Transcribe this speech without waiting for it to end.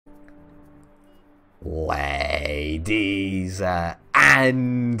Ladies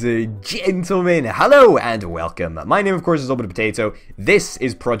and gentlemen, hello and welcome. My name, of course, is Orbital Potato. This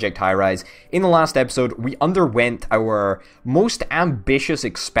is Project Highrise. In the last episode, we underwent our most ambitious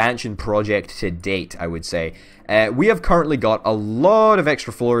expansion project to date, I would say. We have currently got a lot of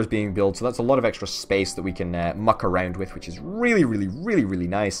extra floors being built, so that's a lot of extra space that we can muck around with, which is really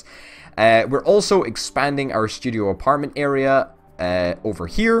nice. We're also expanding our studio apartment area over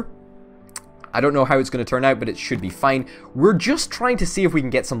here. I don't know how it's going to turn out, but it should be fine. We're just trying to see if we can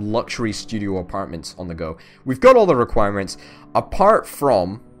get some luxury studio apartments on the go. We've got all the requirements, apart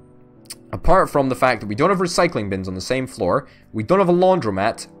from the fact that we don't have recycling bins on the same floor, we don't have a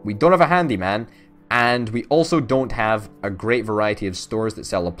laundromat, we don't have a handyman, and we also don't have a great variety of stores that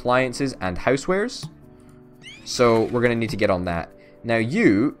sell appliances and housewares. So we're going to need to get on that. Now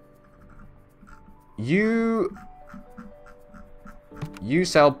you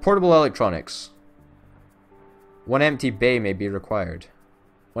sell portable electronics. One empty bay may be required.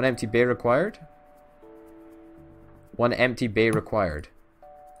 One empty bay required? One empty bay required.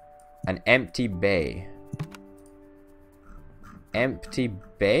 An empty bay. Empty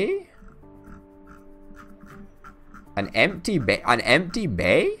bay? An empty bay? An empty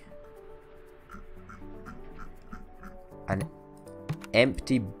bay? An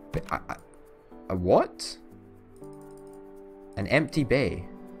empty bay? A what? An empty bay.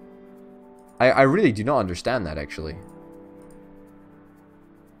 I really do not understand that, actually.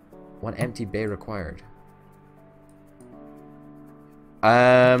 One empty bay required.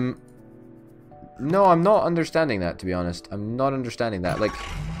 No, I'm not understanding that, to be honest. I'm not understanding that. Like,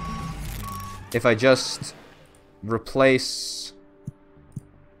 if I just replace...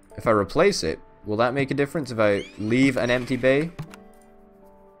 If I replace it, will that make a difference if I leave an empty bay?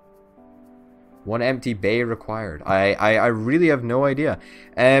 One empty bay required. I really have no idea.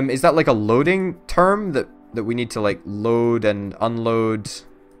 Is that like a loading term that we need to like load and unload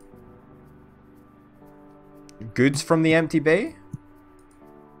goods from the empty bay?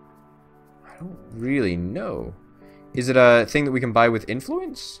 I don't really know. Is it a thing that we can buy with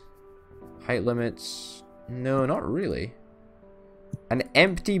influence? Height limits? No, not really. An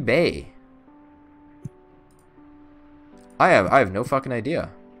empty bay. I have no fucking idea.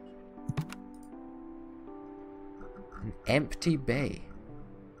 An empty bay.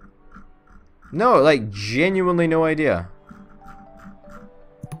 No, like, genuinely no idea.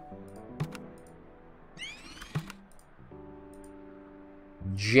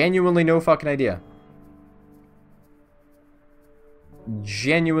 Genuinely no fucking idea.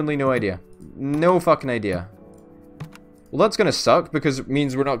 Genuinely no idea. No fucking idea. Well, that's gonna suck, because it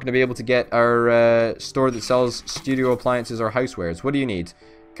means we're not gonna be able to get our store that sells studio appliances or housewares. What do you need?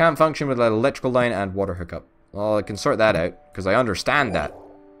 Can't function with an electrical line and water hookup. Well, I can sort that out, because I understand that.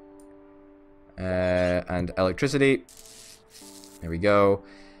 And electricity. There we go.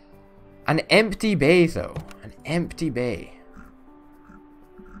 An empty bay, though. An empty bay.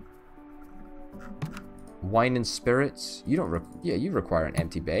 Wine and spirits. You don't yeah, you require an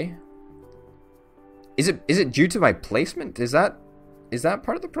empty bay. Is it due to my placement? Is that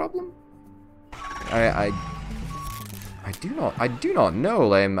part of the problem? I do not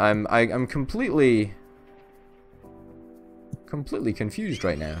know. I'm completely confused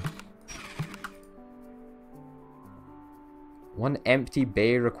right now. One empty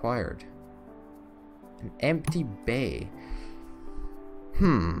bay required. An empty bay.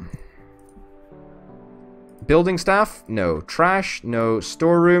 Building staff? No. Trash? No.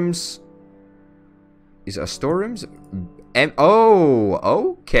 Storerooms? Is it a storerooms? Oh,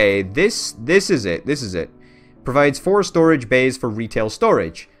 okay. This is it. This is it. Provides 4 storage bays for retail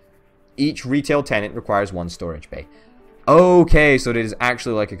storage. Each retail tenant requires 1 storage bay. Okay, so it is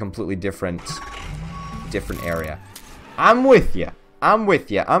actually like a completely different area. I'm with you. I'm with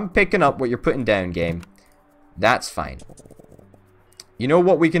you. I'm picking up what you're putting down, game. That's fine. You know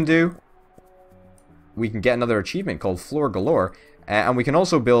what we can do? We can get another achievement called Floor Galore, and we can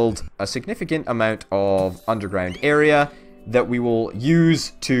also build a significant amount of underground area that we will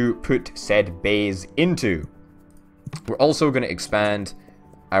use to put said bays into. We're also going to expand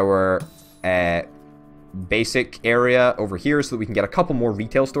our basic area over here so that we can get a couple more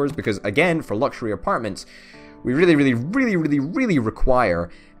retail stores, because again, for luxury apartments, we really require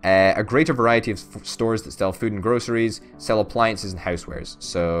a greater variety of stores that sell food and groceries, sell appliances and housewares.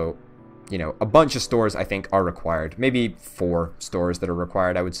 So, you know, a bunch of stores I think are required. Maybe 4 stores that are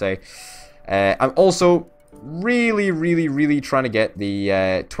required, I would say. I'm also really trying to get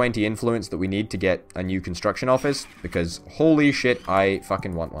the 20 influence that we need to get a new construction office, because holy shit, I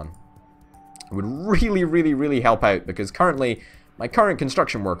fucking want one. It would really help out, because currently, my current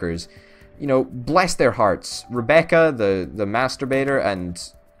construction workers, you know, bless their hearts. Rebecca, the masturbator, and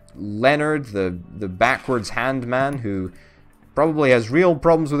Leonard, the backwards hand man, who probably has real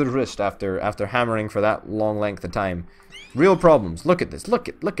problems with his wrist after hammering for that long length of time. Real problems. Look at this. Look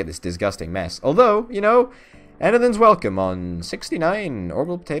at this disgusting mess. Although, you know, anything's welcome on 69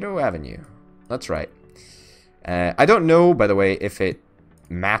 Orbital Potato Avenue. That's right. I don't know, by the way, if it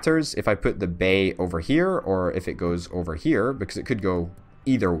matters if I put the bay over here or if it goes over here, because it could go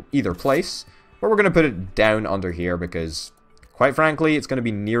either place. But we're going to put it down under here because, quite frankly, it's going to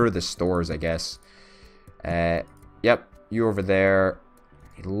be nearer the stores, I guess. Yep, you over there.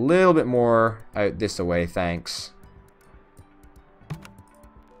 A little bit more out this way, thanks.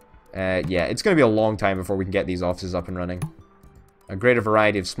 Yeah, it's going to be a long time before we can get these offices up and running. A greater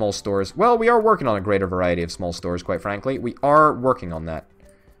variety of small stores. Well, we are working on a greater variety of small stores, quite frankly. We are working on that.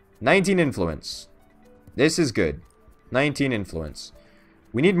 19 influence. This is good. 19 influence.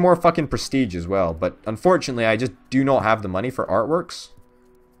 We need more fucking prestige as well, but unfortunately I just do not have the money for artworks.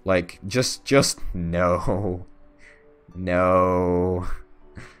 Like, just no. No.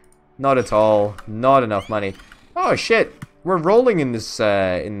 Not at all. Not enough money. Oh shit. We're rolling in this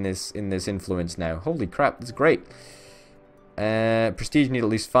influence now. Holy crap, that's great. Prestige need at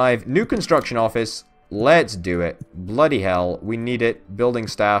least 5. New construction office. Let's do it. Bloody hell. We need it. Building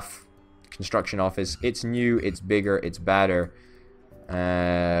staff. Construction office. It's new. It's bigger. It's better.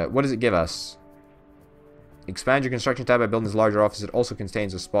 What does it give us? Expand your construction tab by building this larger office. It also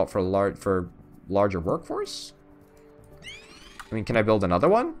contains a spot for larger workforce? I mean, can I build another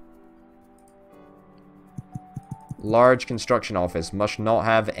one? Large construction office. Must not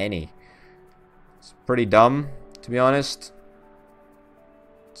have any. It's pretty dumb, to be honest.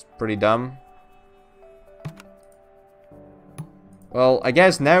 It's pretty dumb. Well, I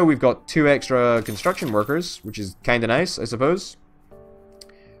guess now we've got 2 extra construction workers, which is kind of nice, I suppose.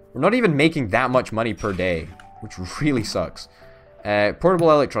 We're not even making that much money per day, which really sucks.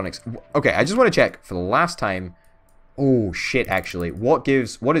 Portable electronics. Okay, I just want to check for the last time. Oh, shit, actually. What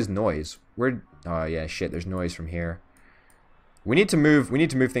is noise? Oh, yeah, shit, there's noise from here. We need to move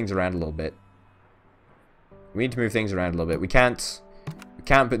things around a little bit. We can't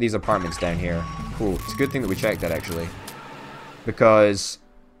put these apartments down here. Cool. It's a good thing that we checked that, actually. Because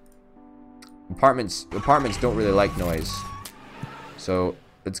apartments don't really like noise. So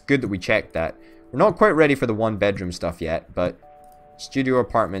it's good that we checked that. We're not quite ready for the 1-bedroom stuff yet, but studio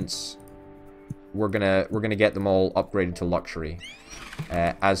apartments, we're gonna get them all upgraded to luxury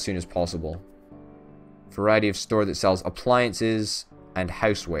as soon as possible. Variety of store that sells appliances and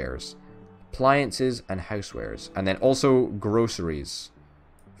housewares. Appliances and housewares. And then also groceries.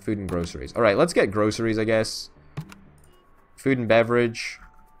 Food and groceries. Alright, let's get groceries, I guess. Food and beverage.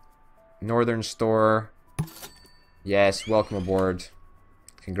 Northern store. Yes, welcome aboard.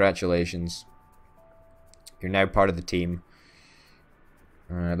 Congratulations. You're now part of the team.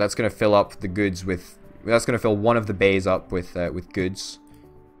 That's going to fill up the goods with... That's going to fill one of the bays up with goods.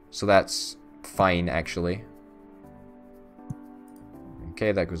 So that's fine, actually.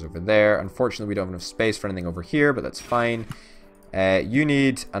 Okay, that goes over there. Unfortunately, we don't have enough space for anything over here, but that's fine. You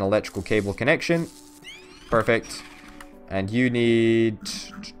need an electrical cable connection. Perfect. And you need...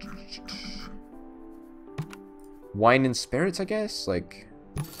 wine and spirits, I guess? Like...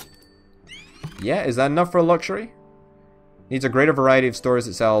 yeah, is that enough for a luxury? Needs a greater variety of stores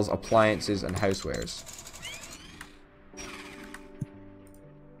that sells appliances and housewares.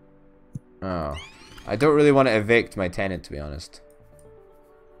 Oh. I don't really want to evict my tenant, to be honest.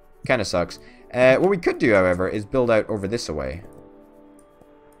 Kind of sucks. What we could do, however, is build out over this away.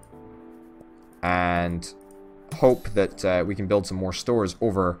 And hope that we can build some more stores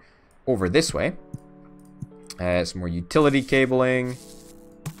over this way. Some more utility cabling.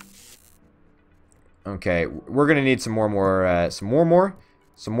 Okay, we're gonna need some more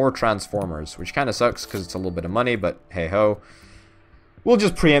transformers, which kind of sucks because it's a little bit of money, but hey ho. We'll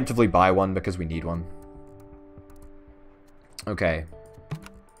just preemptively buy one because we need one. Okay.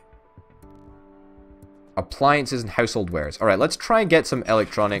 Appliances and household wares. Alright, let's try and get some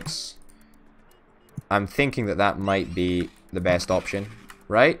electronics. I'm thinking that that might be the best option,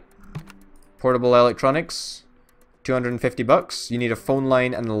 right? Portable electronics. 250 bucks. You need a phone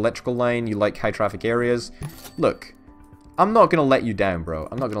line and an electrical line. You like high traffic areas. Look, I'm not gonna let you down, bro.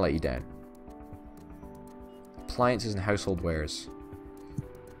 I'm not gonna let you down. Appliances and household wares.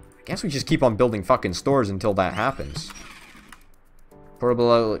 I guess we just keep on building fucking stores until that happens.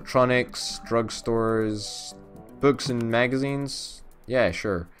 Portable electronics, drugstores, books and magazines. Yeah,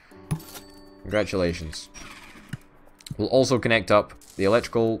 sure. Congratulations. We'll also connect up the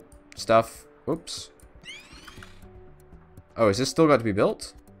electrical stuff. Oops. Oh, is this still got to be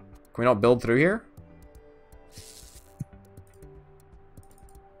built? Can we not build through here?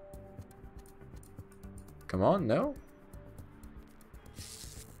 Come on, no?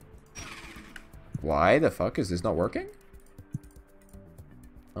 Why the fuck is this not working?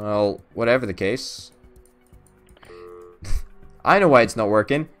 Well, whatever the case. I know why it's not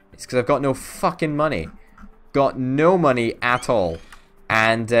working. It's because I've got no fucking money. Got no money at all.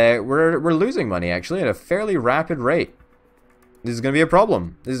 And we're losing money, actually, at a fairly rapid rate. This is going to be a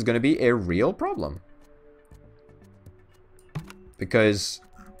problem. This is going to be a real problem. Because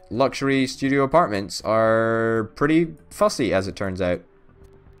luxury studio apartments are pretty fussy, as it turns out.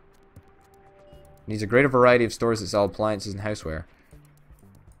 Needs a greater variety of stores that sell appliances and houseware.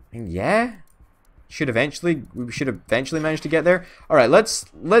 I mean, yeah, we should eventually manage to get there. All right, let's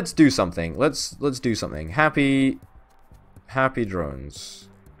do something. Let's do something. Happy drones.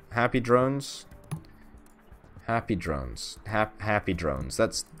 Happy drones. Happy drones. Happy drones.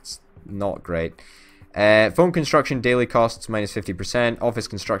 That's not great. Phone construction daily costs minus 50%. Office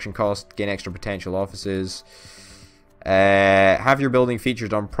construction cost gain extra potential offices. Have your building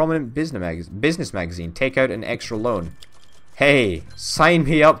featured on prominent business magazine. Take out an extra loan. Hey, sign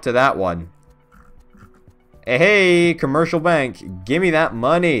me up to that one. Hey, commercial bank, give me that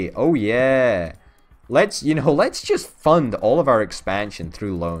money. Oh yeah. Let's just fund all of our expansion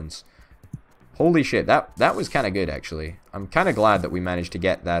through loans. Holy shit, that was kind of good actually. I'm kind of glad that we managed to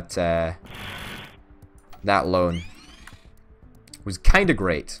get that that loan. It was kind of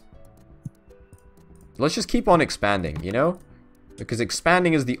great. Let's just keep on expanding, you know? Because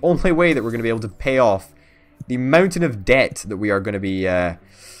expanding is the only way that we're going to be able to pay off the mountain of debt that we are going to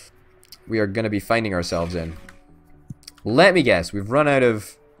be finding ourselves in. Let me guess, we've run out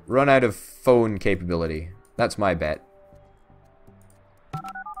of phone capability. That's my bet.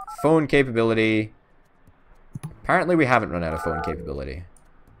 Phone capability. Apparently we haven't run out of phone capability.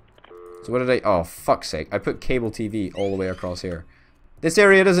 So what did I... Oh, fuck's sake. I put cable TV all the way across here. This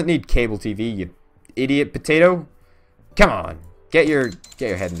area doesn't need cable TV, you idiot potato. Come on. Get your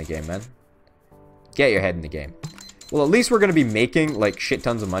head in the game, man. Get your head in the game. Well, at least we're going to be making, like, shit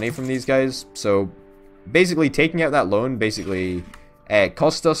tons of money from these guys. So, basically, taking out that loan, basically,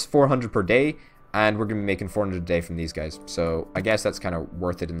 cost us 400 per day. And we're going to be making 400 a day from these guys. So, I guess that's kind of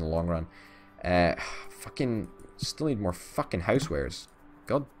worth it in the long run. Fucking, still need more fucking housewares.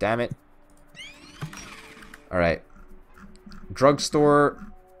 God damn it. Alright. Drugstore.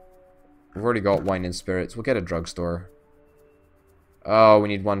 We've already got wine and spirits. We'll get a drugstore. Oh, we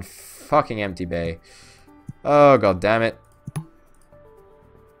need one fucking empty bay. Oh, god damn it.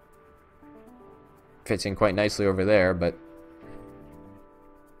 Fits in quite nicely over there, but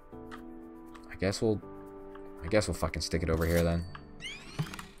I guess we'll fucking stick it over here then.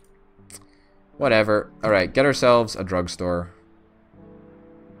 Whatever. Alright, get ourselves a drugstore.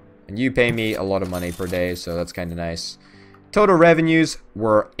 And you pay me a lot of money per day, so that's kind of nice. Total revenues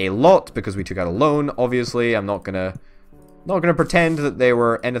were a lot because we took out a loan. Obviously, I'm not gonna pretend that they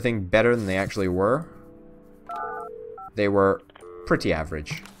were anything better than they actually were. They were pretty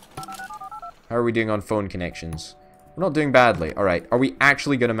average. How are we doing on phone connections? We're not doing badly. Alright, are we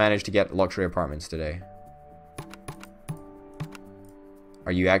actually going to manage to get luxury apartments today?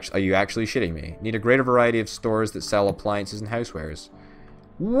 Are you actually shitting me? Need a greater variety of stores that sell appliances and housewares.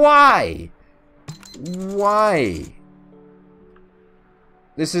 Why? Why?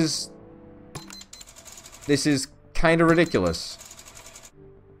 This is kind of ridiculous.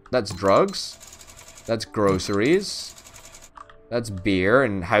 That's drugs. That's groceries. That's beer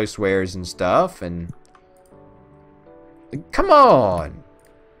and housewares and stuff. And come on,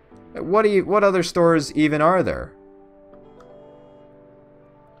 what other stores even are there?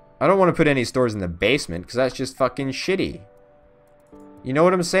 I don't want to put any stores in the basement because that's just fucking shitty. You know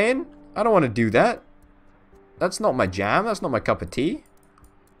what I'm saying? I don't want to do that. That's not my jam. That's not my cup of tea.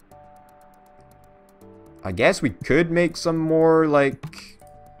 I guess we could make some more, like,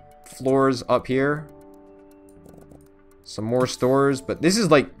 floors up here. Some more stores, but this is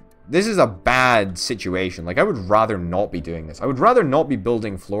a bad situation. Like, I would rather not be doing this. I would rather not be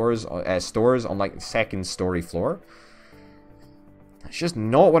building stores on, like, the second story floor. It's just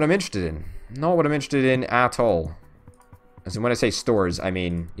not what I'm interested in. Not what I'm interested in at all. And so when I say stores, I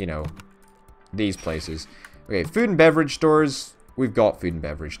mean, you know, these places. Okay, food and beverage stores. We've got food and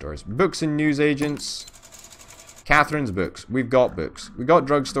beverage stores. Books and news agents. Catherine's books. We've got books. We've got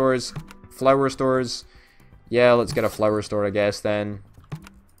drugstores. Flower stores. Yeah, let's get a flower store, I guess, then.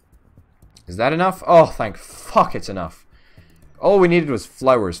 Is that enough? Oh, thank fuck it's enough. All we needed was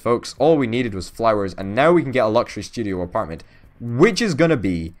flowers, folks. All we needed was flowers. And now we can get a luxury studio apartment. Which is gonna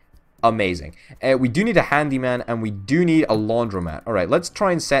be Amazing. We do need a handyman, and we do need a laundromat. Alright, let's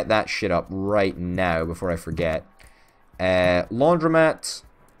try and set that shit up right now before I forget. Laundromat.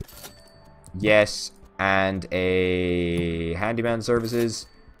 Yes. And a handyman services.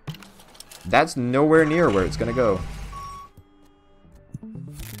 That's nowhere near where it's gonna go.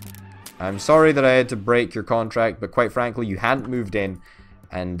 I'm sorry that I had to break your contract, but quite frankly, you hadn't moved in,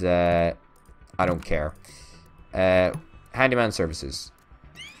 and I don't care. Handyman services.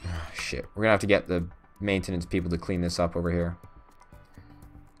 Oh, shit, we're gonna have to get the maintenance people to clean this up over here.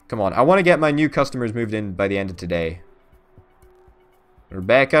 Come on, I want to get my new customers moved in by the end of today.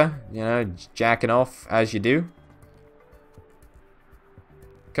 Rebecca, you know, jacking off as you do.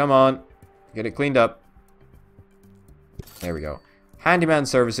 Come on, get it cleaned up. There we go. Handyman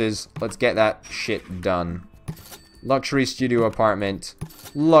services, let's get that shit done. Luxury studio apartment.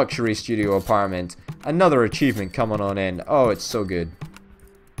 Luxury studio apartment. Another achievement coming on in. Oh, it's so good.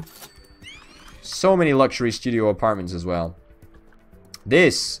 So many luxury studio apartments as well.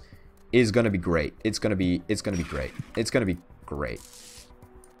 This is gonna be great. It's gonna be great. It's gonna be great.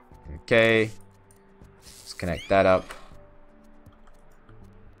 Okay. Let's connect that up.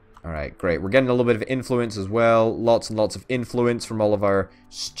 Alright, great. We're getting a little bit of influence as well. Lots and lots of influence from all of our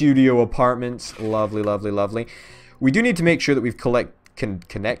studio apartments. Lovely, lovely, lovely. We do need to make sure that we've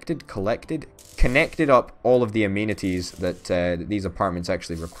connected up all of the amenities that these apartments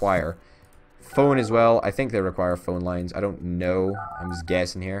actually require. Phone as well. I think they require phone lines. I don't know. I'm just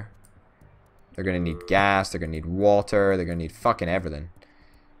guessing here. They're going to need gas. They're going to need water. They're going to need fucking everything.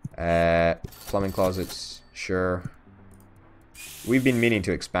 Plumbing closets. Sure. We've been meaning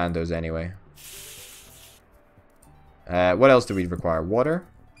to expand those anyway. What else do we require? Water?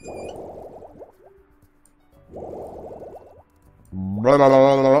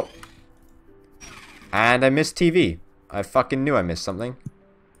 And I missed TV. I fucking knew I missed something.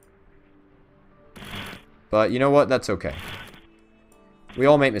 But you know what? That's okay. We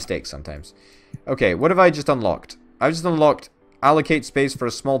all make mistakes sometimes. Okay, what have I just unlocked? I've just unlocked allocate space for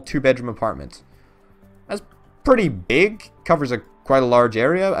a small 2-bedroom apartment. That's pretty big. Covers quite a large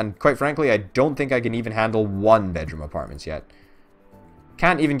area. And quite frankly, I don't think I can even handle 1-bedroom apartments yet.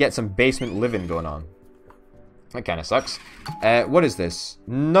 Can't even get some basement living going on. That kind of sucks. What is this?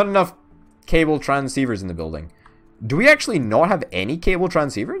 Not enough cable transceivers in the building. Do we actually not have any cable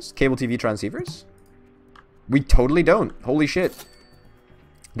transceivers? Cable TV transceivers? We totally don't. Holy shit.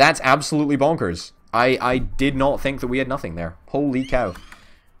 That's absolutely bonkers. I did not think that we had nothing there. Holy cow.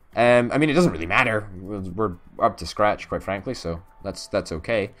 I mean, it doesn't really matter. We're up to scratch, quite frankly, so that's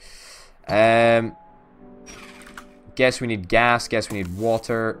okay. Guess we need gas, guess we need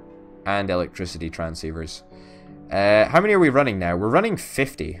water, and electricity transceivers. How many are we running now? We're running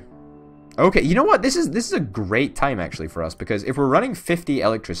 50. Okay, you know what? This is a great time, actually, for us, because if we're running 50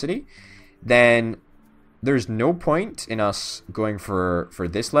 electricity, then there's no point in us going for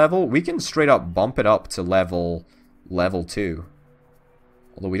this level. We can straight up bump it up to level 2.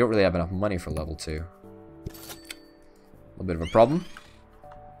 Although we don't really have enough money for level 2. A little bit of a problem.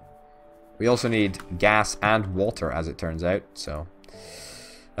 We also need gas and water, as it turns out, so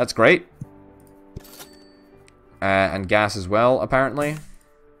that's great. And gas as well, apparently.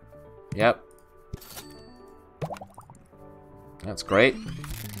 Yep. That's great.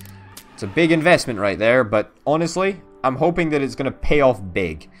 It's a big investment right there, but honestly, I'm hoping that it's going to pay off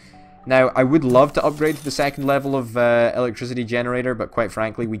big. Now, I would love to upgrade to the 2nd level of electricity generator, but quite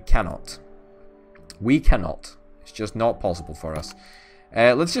frankly, we cannot. We cannot. It's just not possible for us.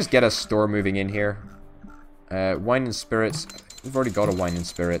 Let's just get a store moving in here. Wine and spirits. We've already got a wine and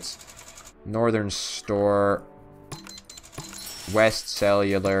spirits. Northern store. West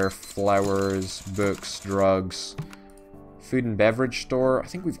cellular. Flowers. Books. Drugs. Food and beverage store. I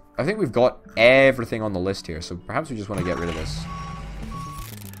think we've got everything on the list here, so perhaps we just want to get rid of this.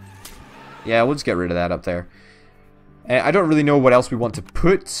 Yeah, we'll just get rid of that up there. I don't really know what else we want to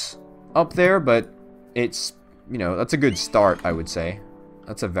put up there, but it's, you know, that's a good start, I would say.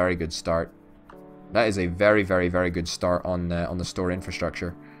 That's a very good start. That is a very, very, very good start on the store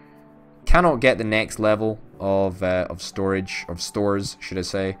infrastructure. Cannot get the next level of storage, of stores, should I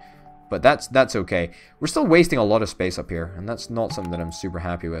say. But that's okay. We're still wasting a lot of space up here, and that's not something that I'm super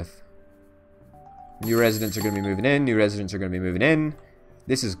happy with. New residents are going to be moving in. New residents are going to be moving in.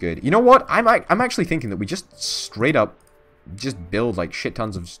 This is good. You know what? I'm actually thinking that we just straight up just build like shit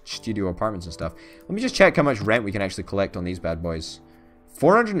tons of studio apartments and stuff. Let me just check how much rent we can actually collect on these bad boys.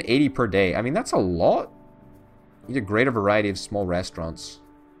 480 per day. I mean, that's a lot. Need a greater variety of small restaurants.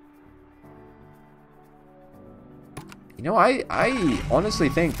 You know, I honestly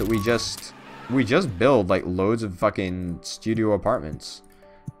think that we just build like loads of fucking studio apartments.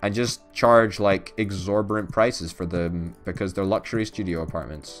 and just charge like exorbitant prices for them because they're luxury studio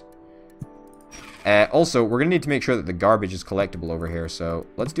apartments. Also, we're gonna need to make sure that the garbage is collectible over here, so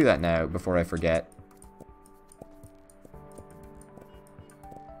let's do that now before I forget.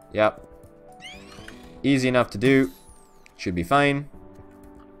 Yep. Easy enough to do. Should be fine.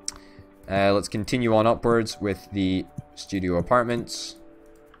 Let's continue on upwards with the studio apartments.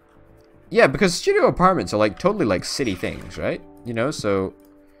 Yeah, because studio apartments are like totally like city things, right? You know, so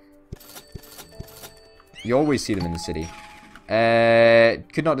you always see them in the city.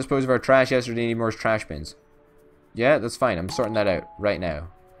 Could not dispose of our trash yesterday. Need more trash bins. Yeah, that's fine. I'm sorting that out right now.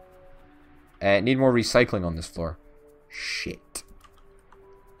 Need more recycling on this floor. Shit.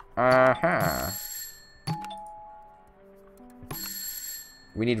 Aha.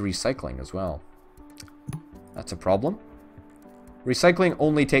 We need recycling as well. That's a problem. Recycling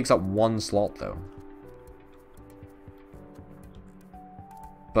only takes up one slot though.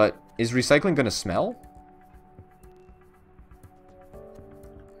 But is recycling going to smell?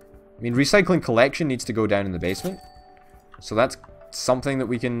 I mean, recycling collection needs to go down in the basement. So that's something that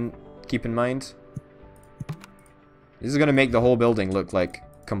we can keep in mind. This is going to make the whole building look like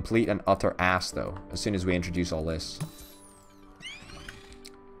complete and utter ass, though, as soon as we introduce all this.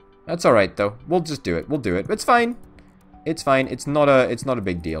 That's alright, though. We'll just do it. We'll do it. It's fine. It's fine. It's not a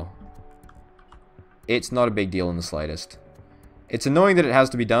big deal. It's not a big deal in the slightest. It's annoying that it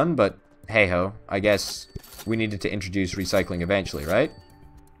has to be done, but hey-ho. I guess we needed to introduce recycling eventually, right?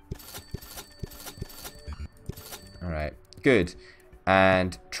 Alright, good.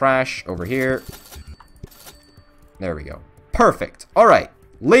 And trash over here. There we go. Perfect. Alright,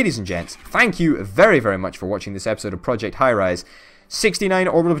 ladies and gents, thank you very, very much for watching this episode of Project Highrise. 69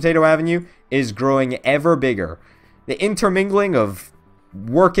 Orbital Potato Avenue is growing ever bigger. The intermingling of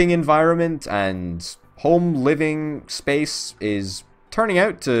working environment and home living space is turning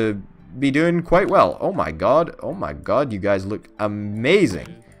out to be doing quite well. Oh my god, you guys look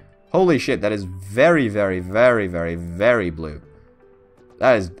amazing. Holy shit, that is very, very, very, very, very blue.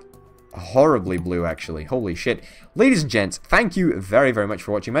 That is horribly blue, actually. Holy shit. Ladies and gents, thank you very, very much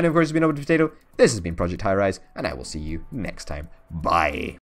for watching. My name, of course, has been Orbital Potato. This has been Project Highrise, and I will see you next time. Bye.